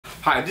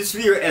Hi, this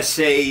video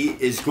essay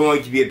is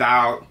going to be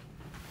about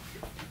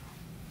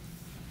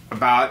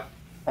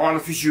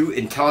artificial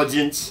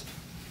intelligence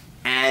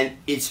and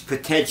its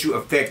potential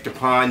effect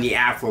upon the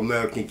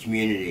Afro-American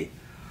community.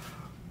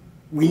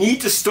 We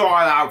need to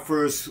start out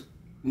first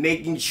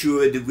making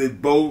sure that we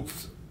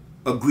both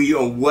agree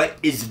on what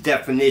is the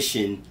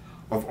definition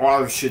of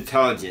artificial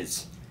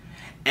intelligence,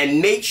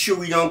 and make sure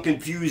we don't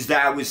confuse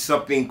that with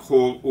something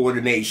called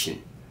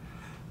automation.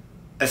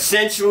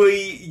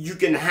 Essentially, you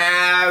can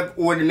have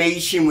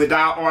automation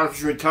without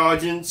artificial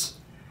intelligence,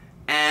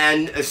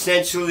 and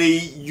essentially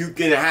you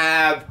can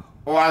have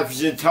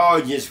artificial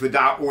intelligence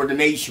without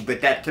automation,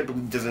 but that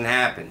typically doesn't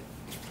happen.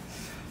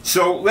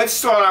 So let's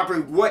start off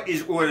with what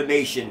is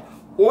automation.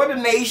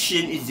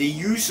 Automation is the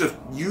use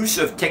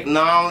of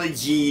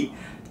technology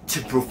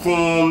to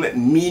perform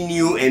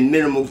menial and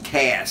minimal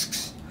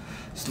tasks.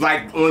 It's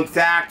like on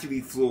factory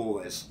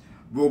floors,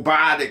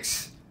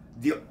 robotics,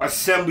 the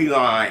assembly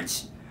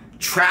lines.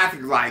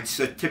 Traffic lights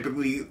are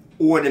typically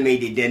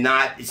automated.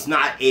 It's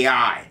not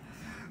AI.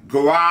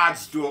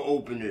 Garage door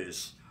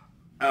openers,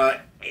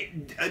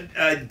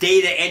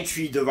 data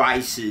entry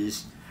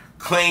devices,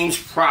 claims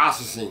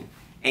processing,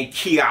 and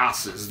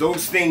kiosks.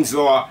 Those things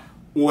are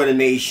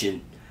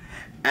automation.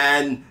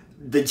 And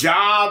the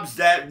jobs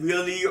that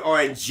really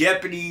are in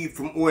jeopardy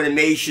from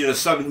automation are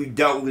something we've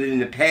dealt with in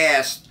the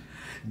past.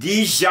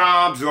 These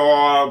jobs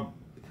are,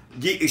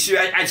 I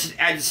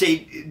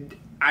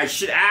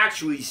should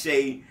actually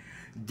say,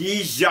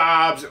 these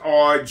jobs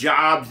are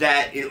jobs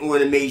that in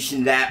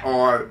automation that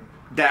are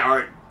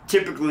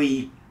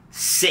typically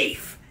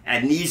safe,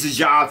 and these are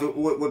jobs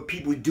what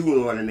people do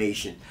in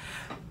automation.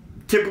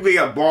 Typically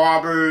are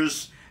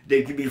barbers.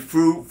 They could be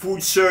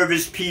food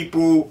service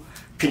people,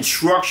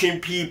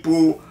 construction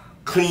people,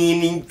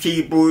 cleaning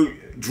people,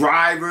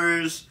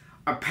 drivers,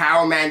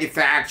 apparel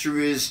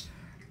manufacturers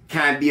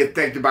can be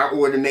affected by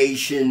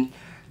automation,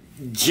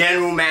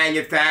 general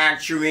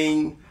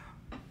manufacturing,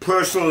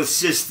 personal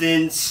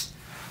assistants,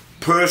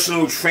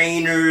 personal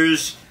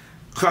trainers,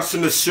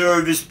 customer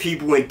service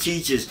people, and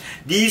teachers.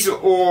 These are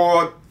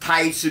all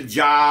types of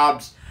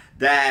jobs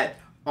that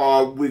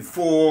would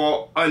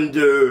fall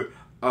under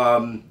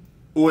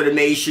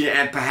automation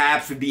and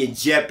perhaps would be in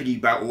jeopardy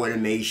by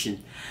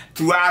automation.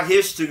 Throughout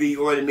history,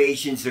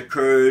 automations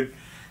occurred.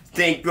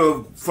 Think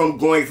of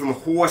going from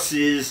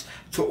horses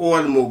to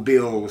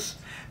automobiles.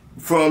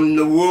 From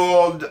the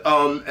world,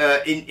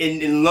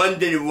 in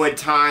London at one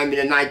time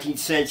in the 19th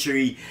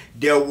century,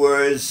 there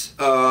was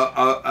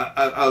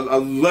a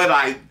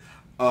Luddite.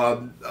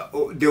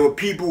 There were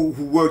people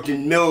who worked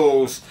in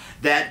mills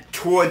that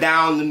tore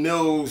down the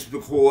mills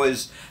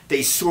because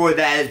they saw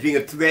that as being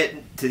a threat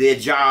to their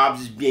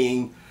jobs, as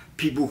being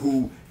people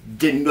who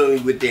did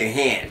milling with their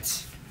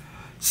hands.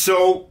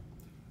 So,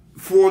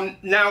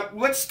 now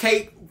let's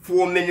take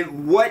for a minute,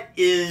 what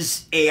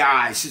is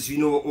AI, since we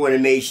know what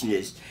automation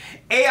is.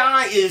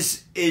 AI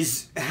is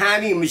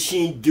having a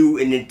machine do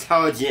an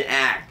intelligent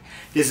act.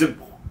 There's a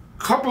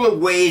couple of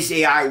ways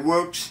AI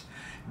works.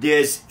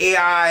 There's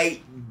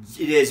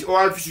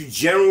artificial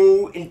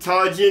general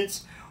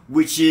intelligence,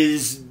 which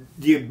is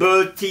the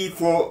ability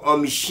for a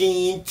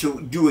machine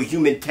to do a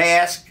human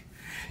task.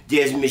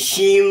 There's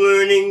machine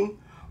learning,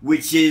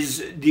 which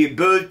is the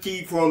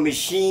ability for a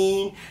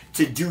machine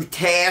to do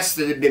tasks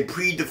that have been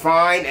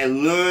predefined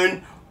and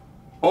learn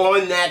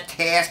on that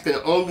task and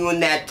only on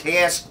that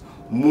task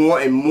more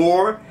and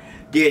more.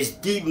 There's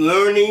deep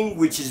learning,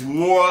 which is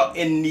more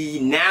in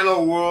the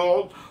nano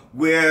world,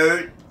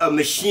 where a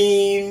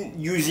machine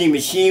using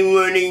machine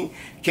learning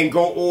can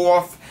go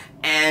off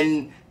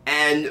and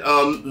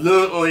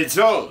learn on its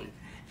own.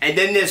 And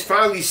then there's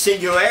finally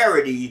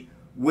singularity,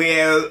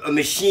 where a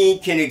machine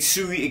can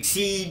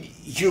exceed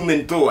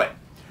human thought.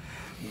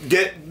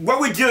 What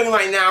we're dealing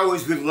right now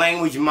is with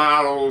language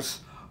models,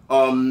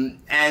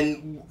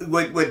 and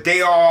what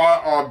they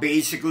are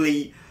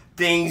basically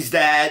things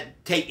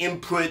that take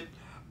input,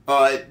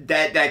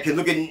 that can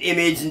look at an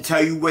image and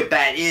tell you what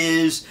that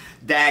is,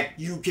 that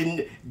you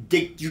can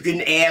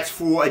ask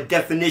for a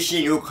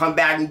definition, it'll come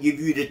back and give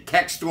you the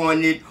text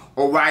on it,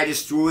 or write a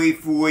story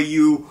for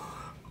you.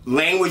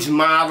 Language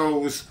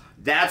models,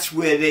 that's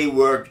where they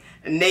work.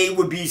 And they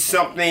would be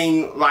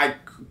something like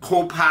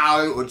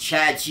Copilot or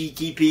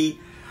ChatGPT.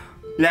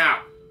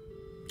 Now,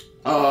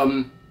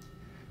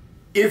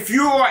 if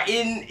you are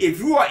in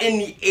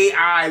the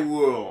AI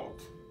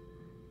world,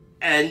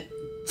 and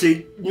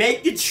to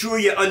make it sure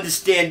you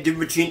understand the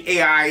difference between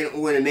AI and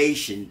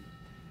automation,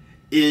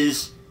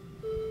 is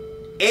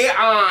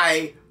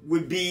AI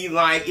would be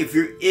like if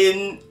you're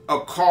in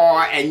a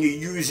car and you're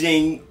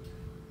using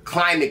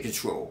climate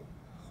control.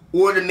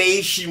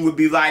 Automation would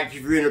be like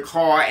if you're in a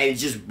car and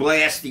it's just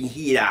blasting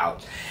heat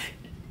out.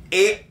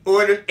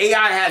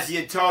 AI has the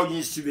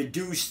intelligence to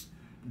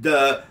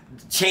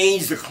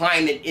change the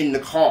climate in the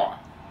car.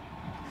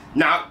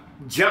 Now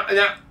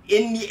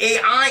in the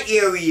AI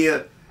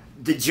area,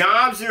 the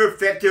jobs that are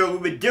affected are a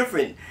little bit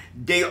different.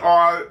 They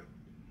are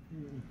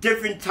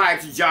different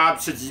types of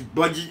jobs, such as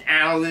budget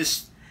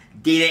analysts,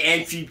 data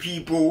entry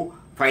people,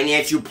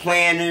 financial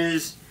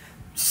planners,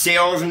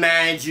 sales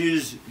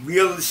managers,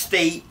 real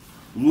estate,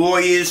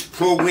 lawyers,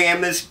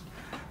 programmers,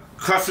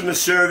 customer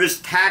service,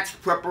 tax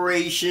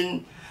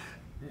preparation.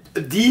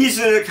 These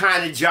are the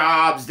kind of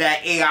jobs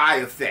that AI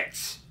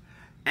affects.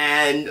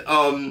 And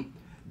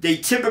they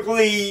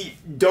typically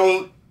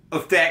don't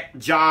affect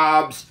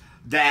jobs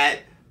that,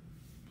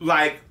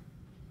 like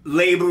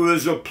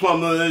laborers or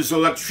plumbers or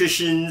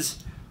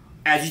electricians,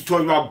 as you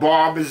talk about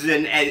barbers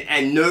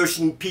and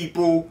nursing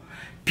people,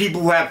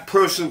 people who have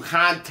personal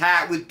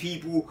contact with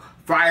people,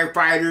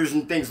 firefighters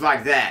and things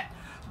like that.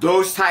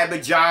 Those type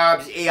of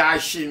jobs AI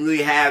shouldn't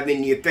really have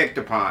any effect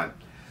upon.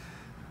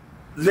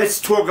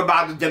 Let's talk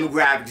about the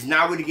demographics.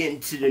 Now we're getting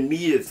to the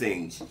meat of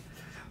things.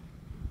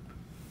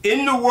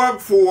 In the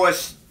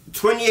workforce,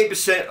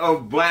 28%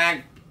 of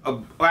black,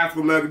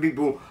 African American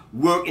people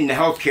work in the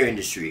healthcare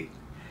industry.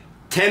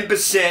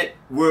 10%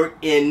 work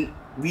in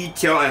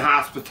retail and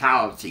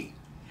hospitality.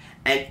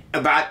 And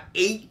about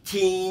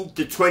 18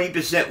 to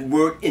 20%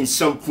 work in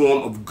some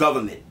form of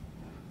government.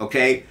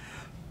 Okay?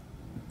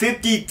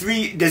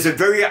 53, there's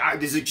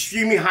an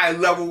extremely high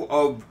level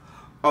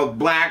of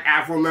black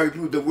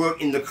Afro-American people that work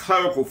in the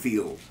clerical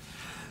field.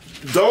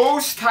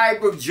 Those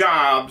type of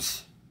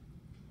jobs,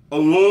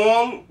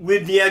 along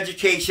with the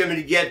education I'm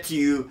going to get to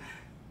you,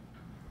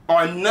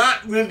 are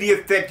not really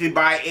affected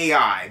by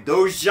AI.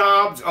 Those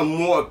jobs are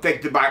more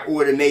affected by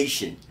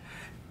automation.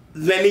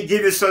 Let me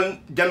give you some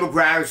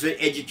demographics of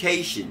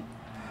education.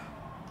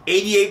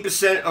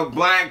 88% of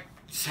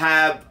blacks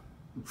have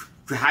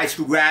high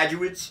school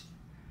graduates.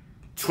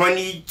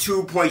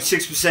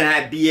 22.6%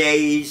 have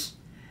BAs,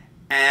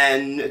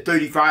 and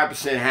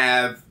 35%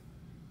 have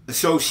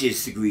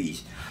associate's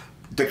degrees.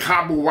 The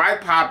comparable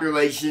white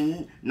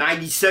population,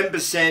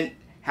 97%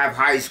 have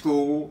high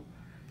school,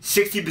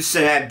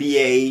 60% have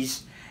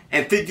BAs,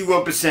 and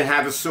 51%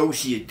 have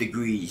associate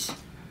degrees.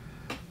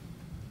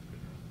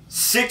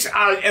 6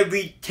 out of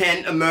every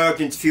 10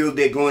 Americans feel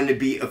they're going to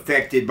be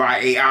affected by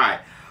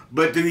AI.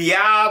 But the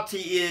reality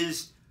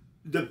is,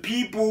 the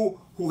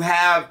people who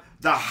have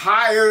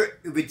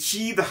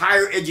achieved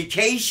higher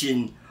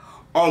education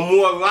are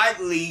more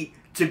likely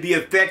to be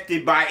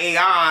affected by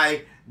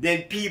AI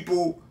than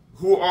people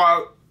who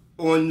are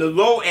on the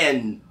low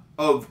end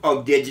of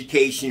the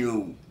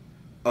educational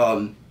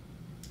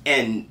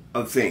end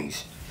of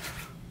things.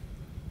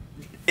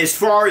 As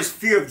far as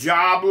fear of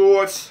job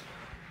loss,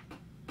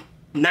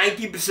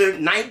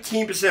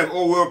 19% of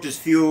all workers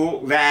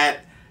feel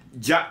that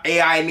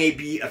AI may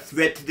be a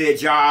threat to their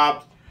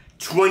jobs.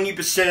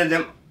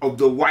 20% of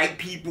the white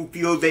people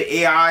feel that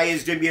AI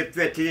is going to be a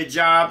threat to their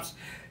jobs.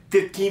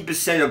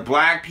 15% of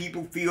black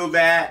people feel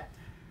that.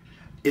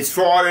 As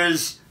far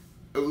as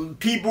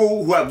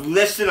people who have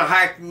less than a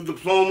high school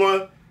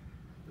diploma,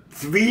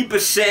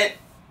 3%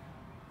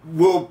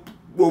 will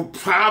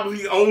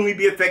probably only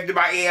be affected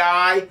by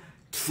AI.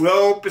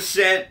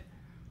 12%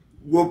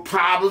 will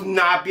probably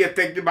not be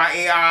affected by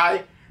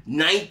AI.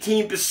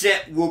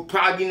 19% will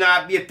probably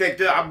not be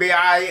affected by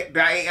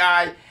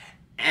AI.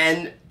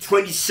 And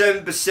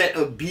 27%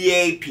 of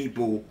BA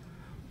people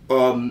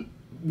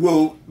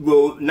will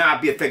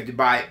not be affected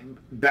by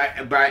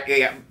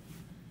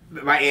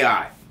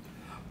AI.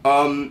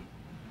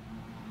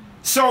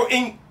 So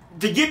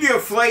to give you a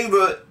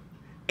flavor,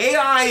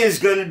 AI is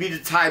going to be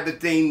the type of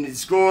thing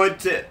that's going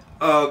to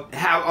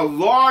have a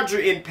larger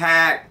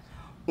impact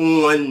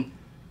on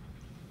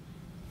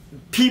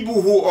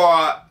people who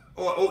are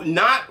or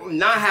not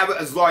have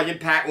as large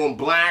impact on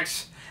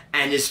blacks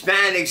and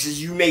Hispanics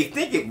as you may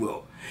think it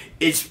will.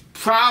 It's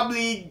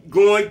probably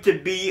going to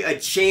be a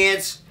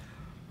chance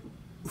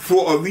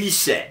for a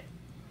reset,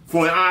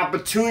 for an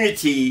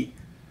opportunity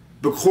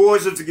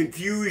because of the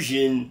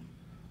confusion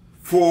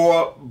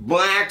for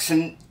blacks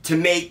to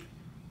make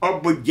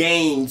upward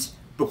gains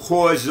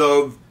because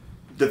of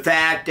the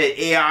fact that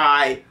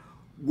AI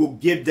will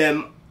give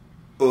them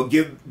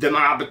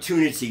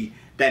opportunity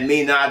that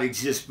may not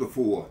exist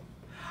before.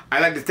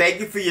 I'd like to thank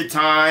you for your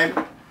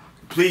time.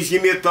 Please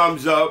give me a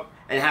thumbs up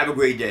and have a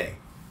great day.